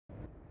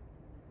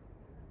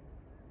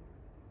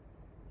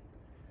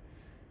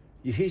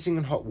Your heating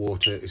and hot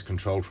water is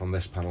controlled from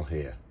this panel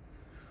here.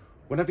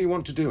 Whenever you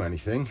want to do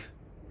anything,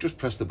 just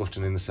press the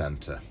button in the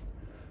centre.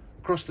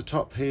 Across the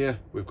top here,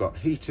 we've got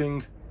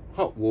heating,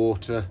 hot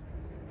water,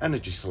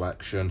 energy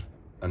selection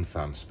and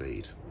fan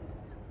speed.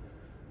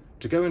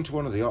 To go into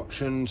one of the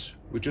options,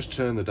 we just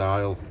turn the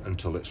dial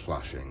until it's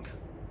flashing.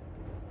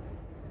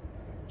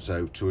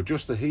 So to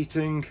adjust the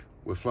heating,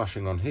 we're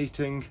flashing on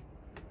heating,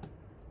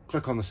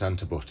 click on the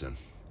centre button.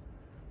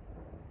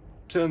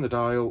 Turn the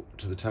dial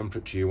to the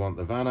temperature you want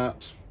the van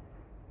at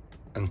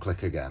and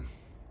click again.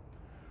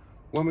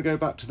 When we go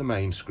back to the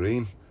main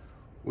screen,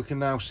 we can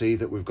now see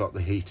that we've got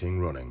the heating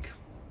running.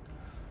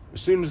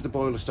 As soon as the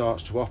boiler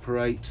starts to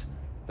operate,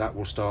 that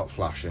will start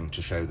flashing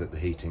to show that the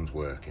heating's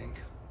working.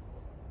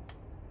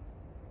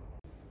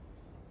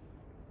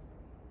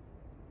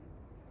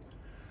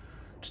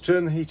 To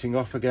turn the heating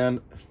off again,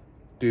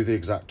 do the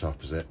exact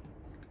opposite.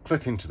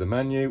 Click into the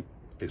menu,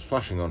 it's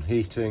flashing on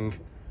heating,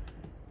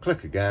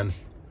 click again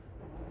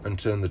and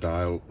turn the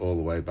dial all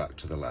the way back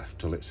to the left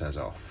till it says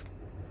off.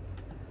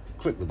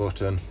 Click the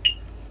button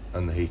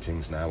and the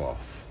heating's now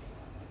off.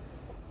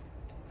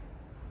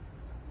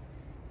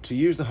 To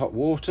use the hot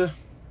water,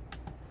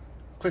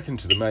 click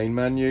into the main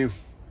menu,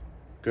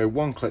 go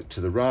one click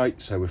to the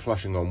right so we're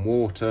flashing on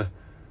water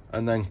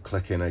and then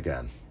click in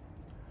again.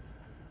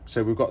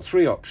 So we've got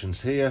three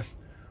options here.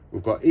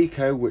 We've got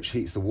Eco, which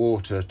heats the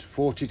water to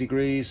 40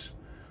 degrees.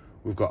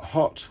 We've got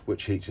Hot,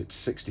 which heats it to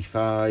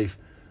 65.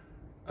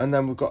 And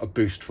then we've got a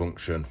boost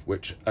function,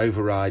 which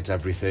overrides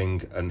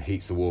everything and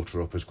heats the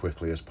water up as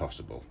quickly as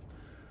possible.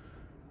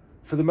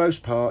 For the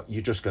most part,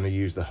 you're just going to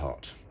use the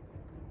Hot.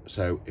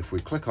 So if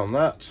we click on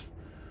that,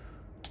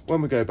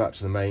 when we go back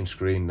to the main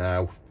screen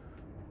now,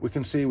 we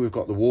can see we've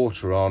got the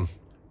water on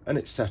and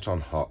it's set on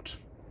Hot.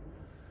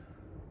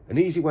 An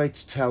easy way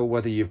to tell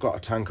whether you've got a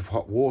tank of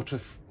hot water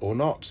or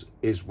not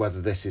is whether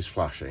this is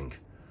flashing.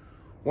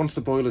 Once the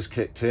boiler's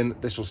kicked in,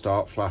 this will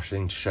start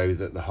flashing to show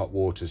that the hot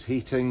water's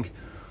heating.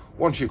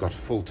 Once you've got a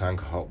full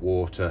tank of hot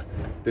water,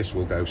 this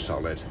will go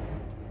solid.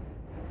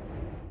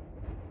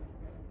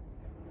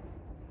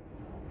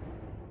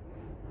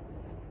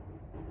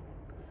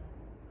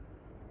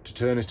 To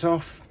turn it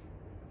off,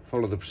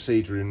 follow the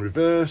procedure in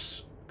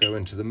reverse, go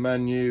into the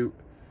menu,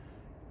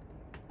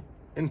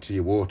 into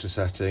your water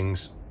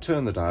settings,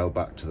 turn the dial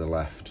back to the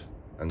left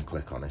and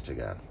click on it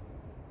again.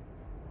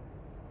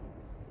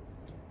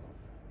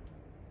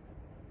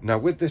 Now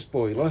with this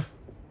boiler,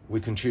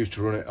 we can choose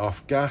to run it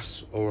off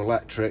gas or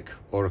electric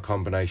or a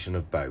combination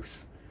of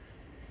both.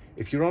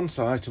 If you're on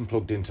site and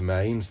plugged into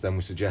mains, then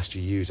we suggest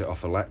you use it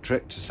off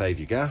electric to save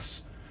your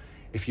gas.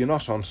 If you're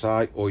not on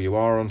site or you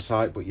are on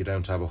site but you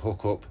don't have a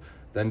hookup,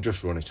 then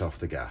just run it off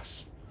the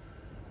gas.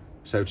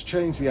 So to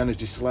change the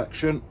energy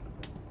selection,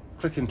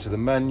 click into the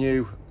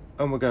menu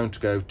and we're going to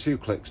go 2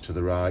 clicks to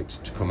the right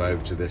to come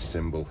over to this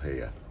symbol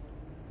here.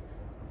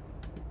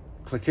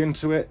 Click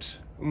into it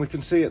and we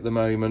can see at the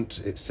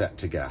moment it's set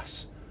to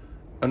gas,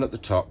 and at the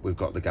top we've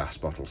got the gas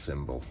bottle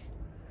symbol.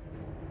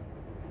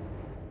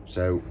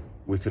 So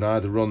we can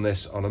either run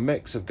this on a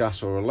mix of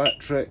gas or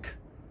electric,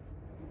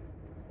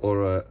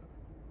 or a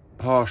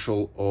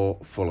partial or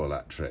full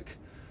electric.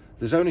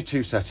 There's only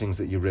 2 settings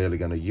that you're really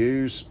going to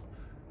use,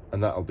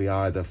 and that'll be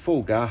either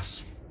full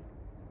gas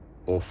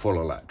or full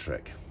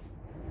electric.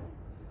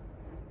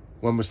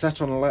 When we're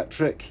set on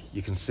electric,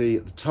 you can see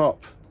at the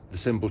top the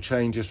symbol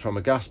changes from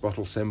a gas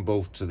bottle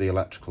symbol to the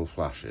electrical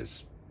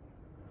flashes.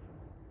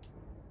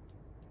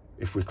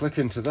 If we click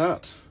into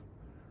that,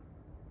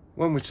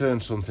 when we turn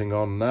something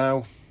on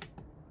now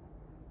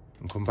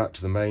and come back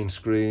to the main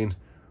screen,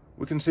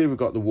 we can see we've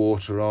got the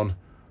water on,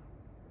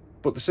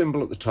 but the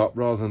symbol at the top,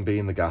 rather than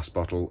being the gas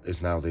bottle,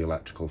 is now the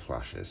electrical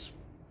flashes.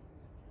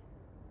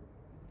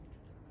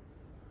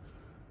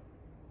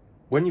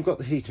 When you've got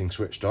the heating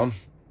switched on,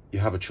 you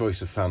have a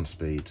choice of fan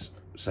speeds.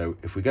 So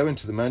if we go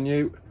into the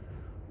menu,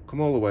 come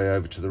all the way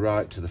over to the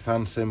right to the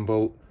fan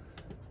symbol,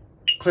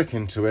 click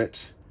into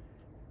it,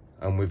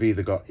 and we've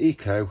either got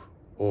Eco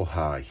or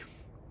High.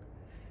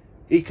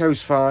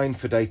 Eco's fine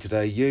for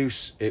day-to-day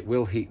use, it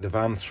will heat the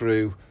van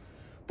through,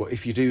 but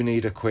if you do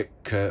need a quick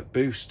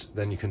boost,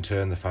 then you can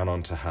turn the fan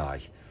on to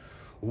High.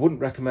 I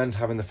wouldn't recommend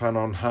having the fan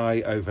on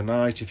high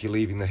overnight if you're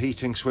leaving the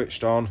heating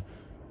switched on,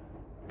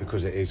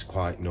 because it is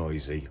quite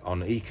noisy.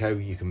 On Eco,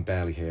 you can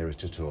barely hear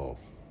it at all.